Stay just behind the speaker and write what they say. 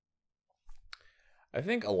I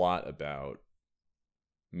think a lot about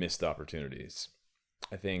missed opportunities.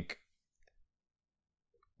 I think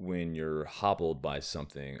when you're hobbled by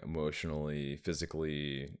something emotionally,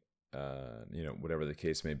 physically, whatever the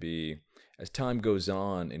case may be, as time goes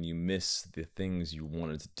on and you miss the things you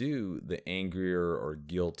wanted to do, the angrier or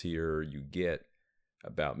guiltier you get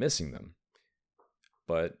about missing them.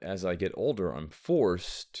 But as I get older, I'm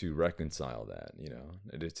forced to reconcile that.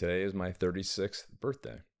 Today is my 36th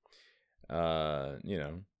birthday. Uh, you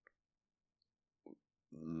know,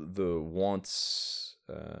 the once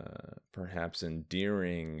perhaps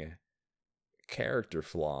endearing character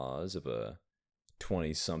flaws of a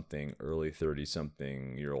 20 something, early 30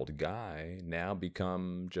 something year old guy now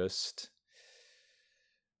become just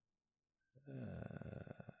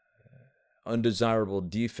undesirable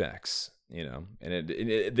defects, and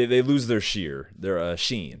they lose their sheen.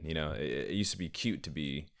 It used to be cute to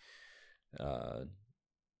be uh,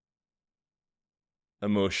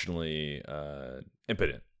 emotionally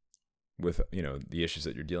impotent with the issues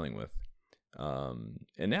that you're dealing with,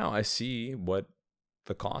 and now I see what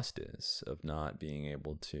the cost is of not being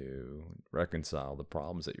able to reconcile the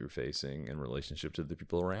problems that you're facing in relationship to the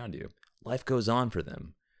people around you. Life goes on for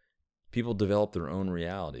them. People develop their own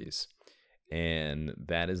realities, and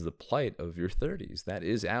that is the plight of your 30s. That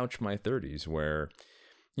is ouch my 30s, where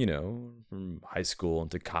from high school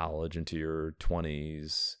into college into your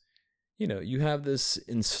 20s, you have this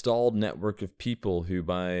installed network of people who,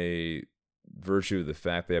 by virtue of the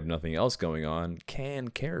fact they have nothing else going on, can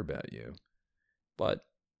care about you. But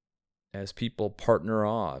as people partner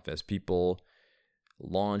off, as people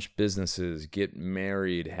launch businesses, get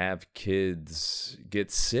married, have kids,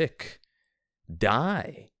 get sick,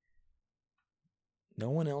 die,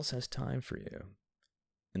 no one else has time for you.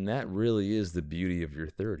 And that really is the beauty of your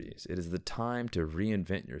 30s. It is the time to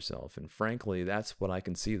reinvent yourself. And frankly, that's what I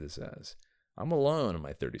can see this as. I'm alone on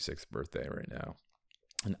my 36th birthday right now.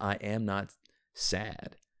 And I am not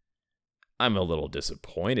sad. I'm a little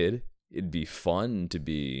disappointed. It'd be fun to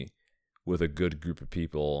be with a good group of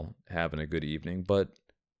people having a good evening, but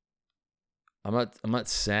I'm not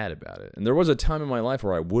sad about it. And there was a time in my life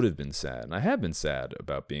where I would have been sad. And I have been sad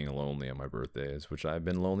about being lonely on my birthdays, which I've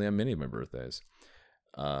been lonely on many of my birthdays.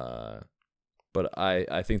 But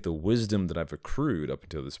I think the wisdom that I've accrued up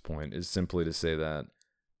until this point is simply to say that,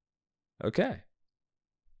 okay,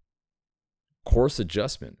 course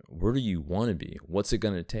adjustment. Where do you want to be? What's it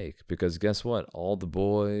going to take? Because guess what? All the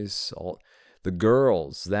boys, all the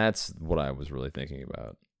girls, that's what I was really thinking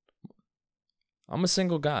about. I'm a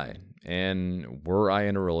single guy, and were I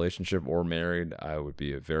in a relationship or married, I would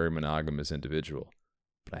be a very monogamous individual.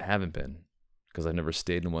 But I haven't been, because I've never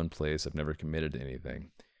stayed in one place. I've never committed to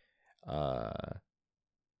anything. But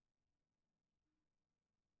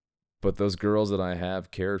those girls that I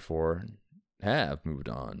have cared for have moved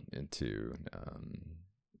on into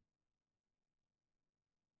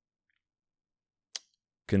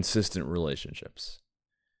consistent relationships.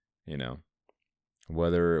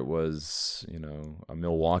 Whether it was a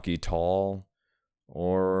Milwaukee Tall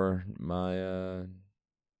or a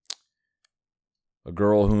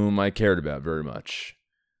girl whom I cared about very much.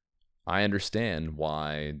 I understand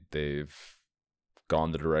why they've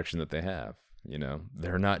gone the direction that they have.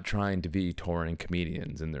 They're not trying to be touring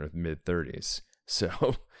comedians in their mid 30s.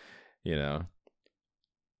 So,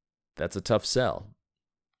 that's a tough sell.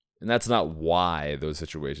 And that's not why those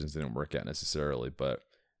situations didn't work out necessarily, but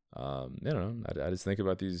I just think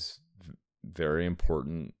about these very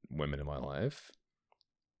important women in my life.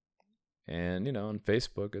 And, on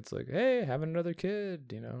Facebook, it's like, hey, having another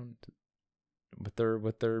kid, with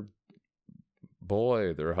their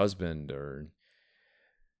boy, their husband, or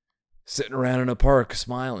sitting around in a park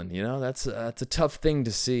smiling. That's a tough thing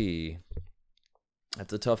to see.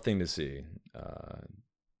 That's a tough thing to see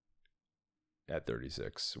at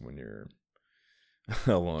 36 when you're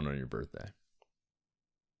alone on your birthday.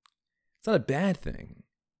 It's not a bad thing,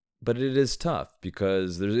 but it is tough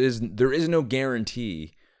because there is no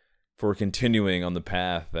guarantee for continuing on the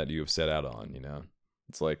path that you have set out on.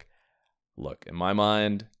 It's like, look, in my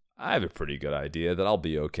mind, I have a pretty good idea that I'll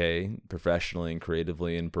be okay professionally and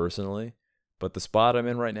creatively and personally, but the spot I'm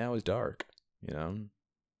in right now is dark.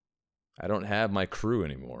 I don't have my crew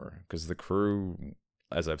anymore because the crew,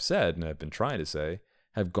 as I've said and I've been trying to say,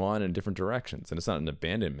 have gone in different directions. And it's not an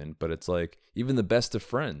abandonment, but it's like even the best of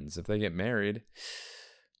friends, if they get married,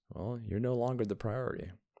 well, you're no longer the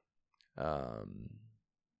priority.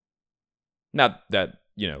 Not that,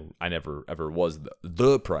 I never ever was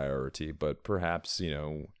the priority, but perhaps, I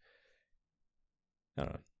don't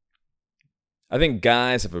know. I think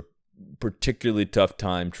guys have a particularly tough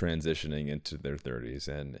time transitioning into their 30s.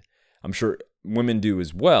 And I'm sure women do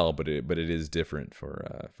as well, but it is different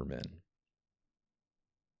for men.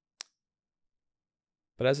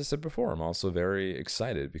 But as I said before, I'm also very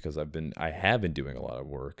excited because I have been doing a lot of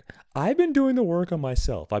work. I've been doing the work on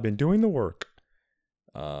myself. I've been doing the work.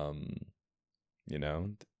 You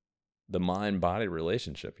know, the mind-body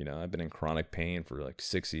relationship. You know, I've been in chronic pain for like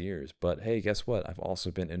 6 years. But hey, guess what? I've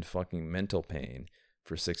also been in fucking mental pain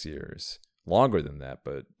for 6 years. Longer than that,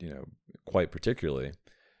 but, you know, quite particularly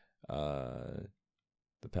the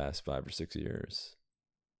past 5 or 6 years.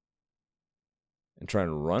 And trying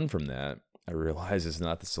to run from that, I realize is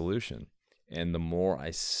not the solution. And the more I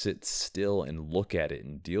sit still and look at it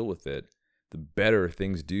and deal with it, the better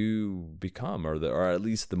things do become, or at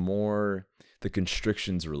least the more the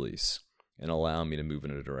constrictions release and allow me to move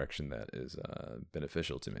in a direction that is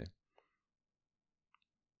beneficial to me.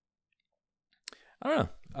 I don't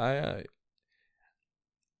know.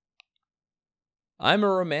 I'm a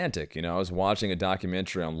romantic, you know. I was watching a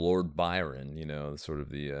documentary on Lord Byron, you know, sort of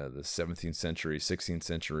the 17th century, 16th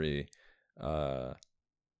century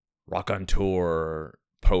raconteur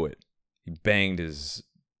poet. He banged his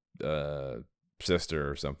sister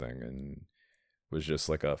or something and was just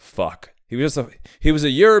like a fuck. He was a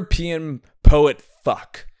European poet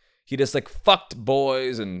fuck. He just like fucked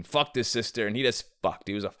boys and fucked his sister, and he just fucked.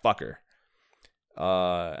 He was a fucker.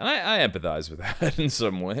 And I empathize with that in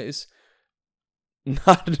some ways.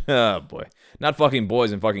 Not not fucking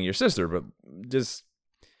boys and fucking your sister, but just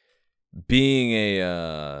being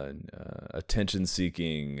a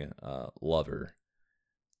attention-seeking lover.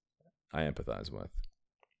 I empathize with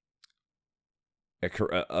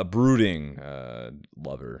a brooding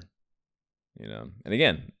lover, you know. And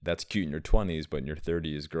again, that's cute in your 20s, but in your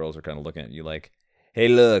 30s, girls are kind of looking at you like, "Hey,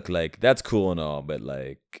 look, like that's cool and all, but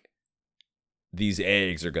like." These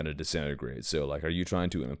eggs are going to disintegrate. So, like, are you trying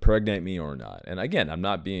to impregnate me or not? And again, I'm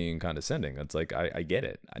not being condescending. It's like, I get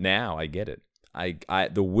it. Now I get it.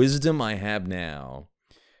 The wisdom I have now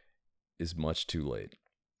is much too late.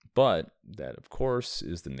 But that, of course,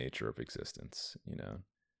 is the nature of existence. You know,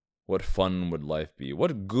 what fun would life be?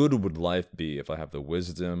 What good would life be if I have the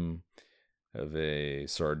wisdom of a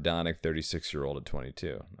sardonic 36-year-old at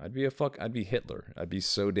 22? I'd be Hitler. I'd be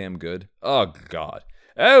so damn good. Oh, God.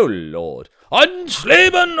 Oh, Lord. Uns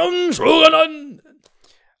Leben, uns Ruhen.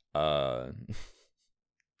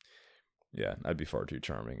 Yeah, I'd be far too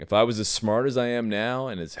charming. If I was as smart as I am now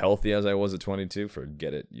and as healthy as I was at 22,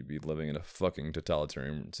 forget it. You'd be living in a fucking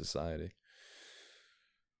totalitarian society.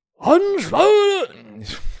 Uns Leben.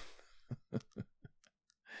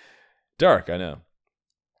 Dark, I know.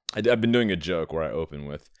 I've been doing a joke where I open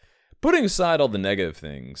with, putting aside all the negative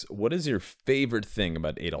things, what is your favorite thing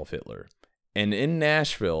about Adolf Hitler? And in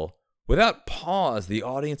Nashville, without pause, the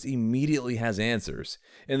audience immediately has answers.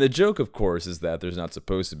 And the joke, of course, is that there's not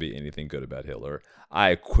supposed to be anything good about Hitler.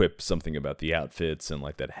 I quip something about the outfits and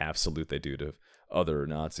like that half salute they do to other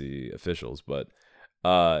Nazi officials. But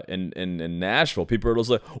in Nashville, people are just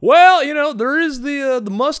like, well, you know, there is the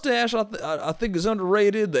mustache. I think is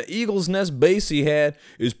underrated. The Eagles Nest bass he had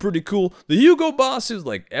is pretty cool. The Hugo Boss is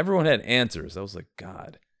like, everyone had answers. I was like,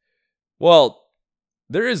 God. Well,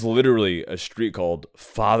 there is literally a street called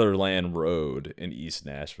Fatherland Road in East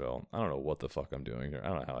Nashville. I don't know what the fuck I'm doing here. I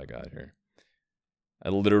don't know how I got here. I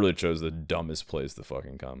literally chose the dumbest place to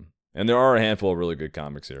fucking come. And there are a handful of really good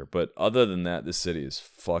comics here. But other than that, this city is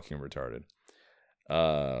fucking retarded.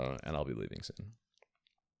 And I'll be leaving soon.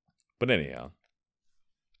 But anyhow.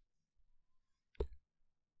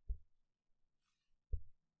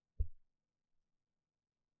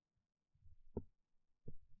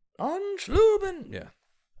 Anschluben. Yeah.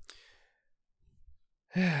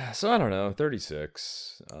 Yeah, so I don't know,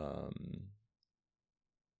 36.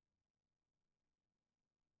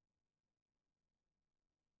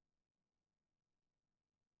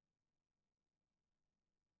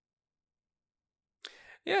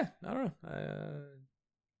 Yeah, I don't know.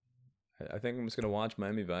 I think I'm just gonna watch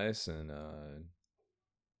Miami Vice and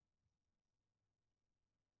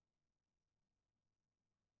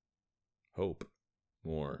hope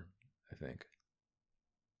more. I think.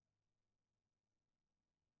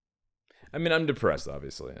 I mean, I'm depressed,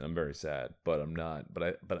 obviously, and I'm very sad, but I'm not.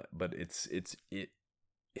 But it's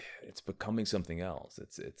becoming something else.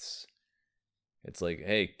 It's like,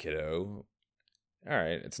 hey, kiddo. All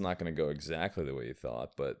right, it's not going to go exactly the way you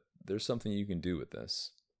thought, but there's something you can do with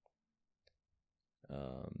this.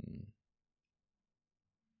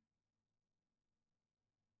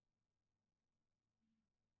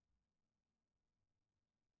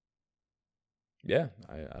 Yeah,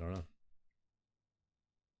 I don't know.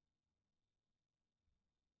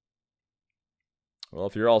 Well,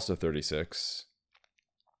 if you're also 36,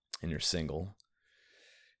 and you're single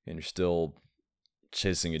and you're still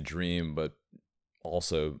chasing a dream, but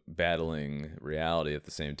also battling reality at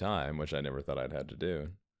the same time, which I never thought I would have to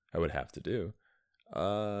do.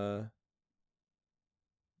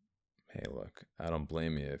 Hey, look, I don't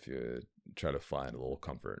blame you if you try to find a little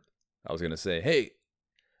comfort. I was gonna say, hey,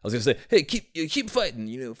 keep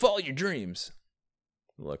fighting, follow your dreams.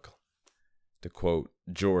 Look, to quote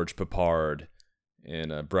George Papard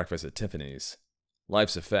in Breakfast at Tiffany's,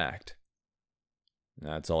 life's a fact.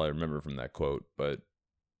 That's all I remember from that quote, but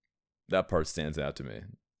that part stands out to me.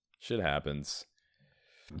 Shit happens.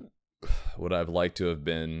 Would I have liked to have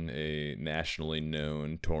been a nationally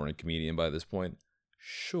known touring comedian by this point?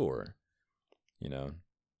 Sure.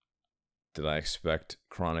 Did I expect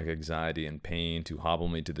chronic anxiety and pain to hobble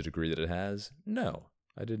me to the degree that it has? No,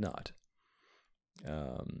 I did not.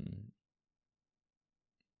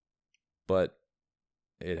 But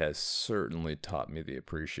it has certainly taught me the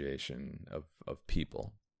appreciation of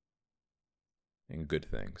people and good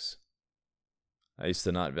things. I used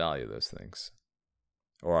to not value those things,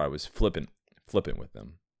 or I was flippant with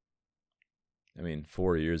them.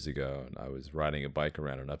 4 years ago, I was riding a bike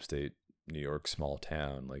around an upstate New York small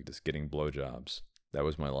town, like just getting blowjobs. That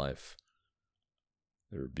was my life.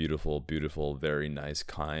 There were beautiful, beautiful, very nice,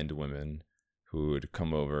 kind women who would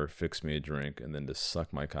come over, fix me a drink, and then just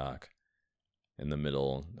suck my cock in the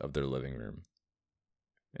middle of their living room.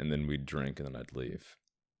 And then we'd drink, and then I'd leave.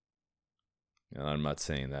 And I'm not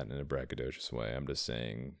saying that in a braggadocious way. I'm just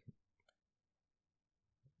saying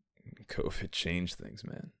COVID changed things,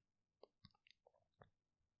 man.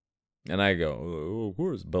 And I go, oh, of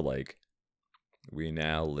course. But we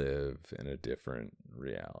now live in a different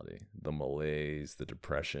reality. The malaise, the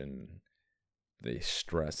depression, the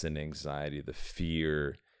stress and anxiety, the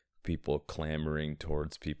fear, people clamoring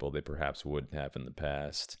towards people they perhaps wouldn't have in the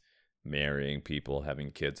past, marrying people,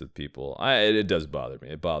 having kids with people. It does bother me.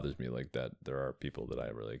 It bothers me that there are people that I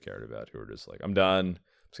really cared about who are just like, I'm done. I'm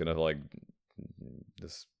just going to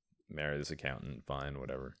just marry this accountant. Fine,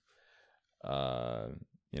 whatever.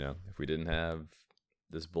 If we didn't have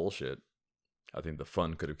this bullshit, I think the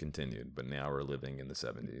fun could have continued. But now we're living in the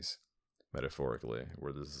 70s, metaphorically,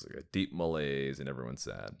 where this is a deep malaise and everyone's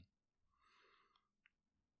sad.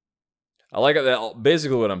 I like it that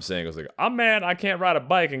basically what I'm saying is I'm mad I can't ride a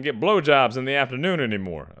bike and get blowjobs in the afternoon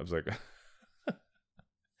anymore. I was like,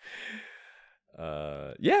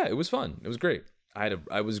 yeah, it was fun. It was great.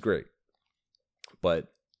 I was great.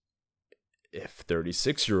 But if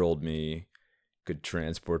 36-year-old me could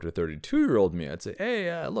transport to 32-year-old me, I'd say,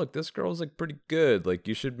 hey, look, this girl's pretty good.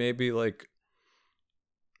 You should maybe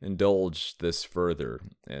indulge this further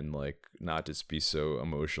and not just be so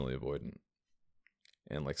emotionally avoidant.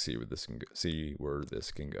 And see where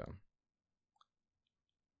this can go.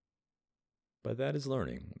 But that is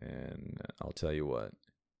learning, and I'll tell you what.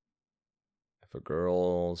 If a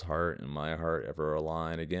girl's heart and my heart ever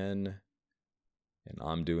align again, and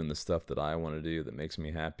I'm doing the stuff that I want to do that makes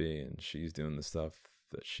me happy, and she's doing the stuff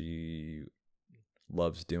that she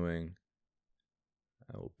loves doing,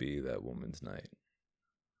 I will be that woman's knight.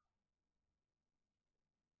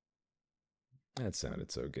 That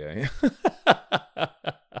sounded so gay.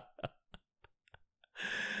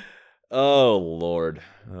 Oh, Lord.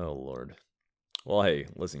 Well, hey,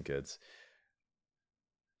 listen, kids.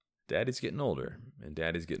 Daddy's getting older, and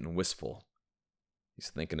Daddy's getting wistful. He's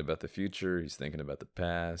thinking about the future. He's thinking about the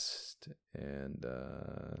past. And,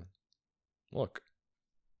 look.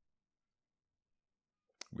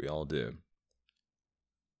 We all do.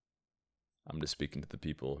 I'm just speaking to the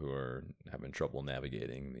people who are having trouble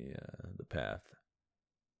navigating the path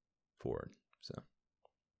forward. So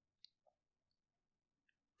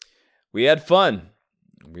we had fun.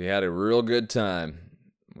 We had a real good time.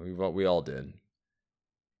 We all did.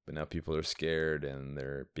 But now people are scared and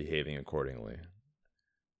they're behaving accordingly.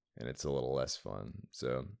 And it's a little less fun.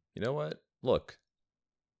 So, you know what? Look.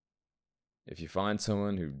 If you find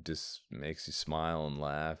someone who just makes you smile and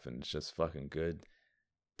laugh and it's just fucking good,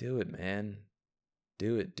 do it, man.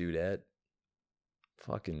 Do it, dudette.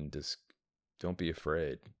 Fucking just don't be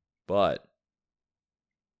afraid. But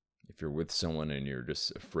if you're with someone and you're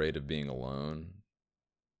just afraid of being alone,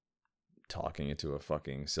 talking into a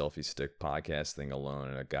fucking selfie stick podcast thing alone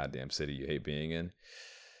in a goddamn city you hate being in,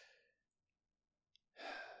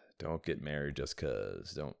 don't get married just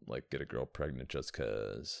cause. Don't get a girl pregnant just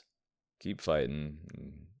cause. Keep fighting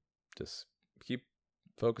and just keep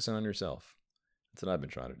focusing on yourself. That's what I've been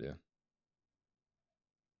trying to do.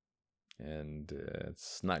 And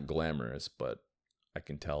it's not glamorous, but I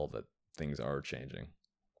can tell that things are changing.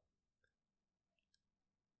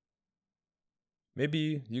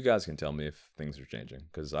 Maybe you guys can tell me if things are changing,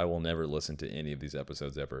 because I will never listen to any of these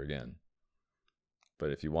episodes ever again. But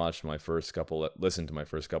if you watch my first couple, listen to my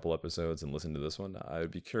first couple episodes and listen to this one, I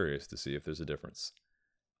would be curious to see if there's a difference.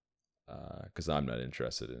 Because I'm not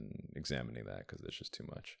interested in examining that, because it's just too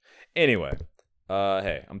much. Anyway,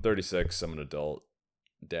 hey, I'm 36. I'm an adult.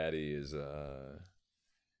 Daddy is,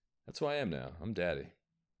 that's who I am now. I'm daddy.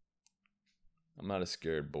 I'm not a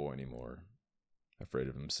scared boy anymore. Afraid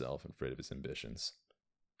of himself, afraid of his ambitions.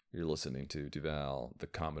 You're listening to Duval, the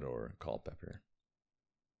Commodore Culpepper.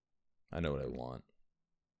 I know what I want.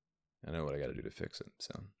 I know what I got to do to fix it,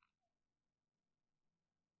 so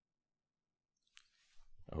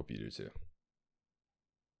I hope you do too.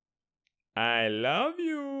 I love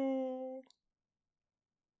you.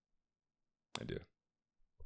 I do.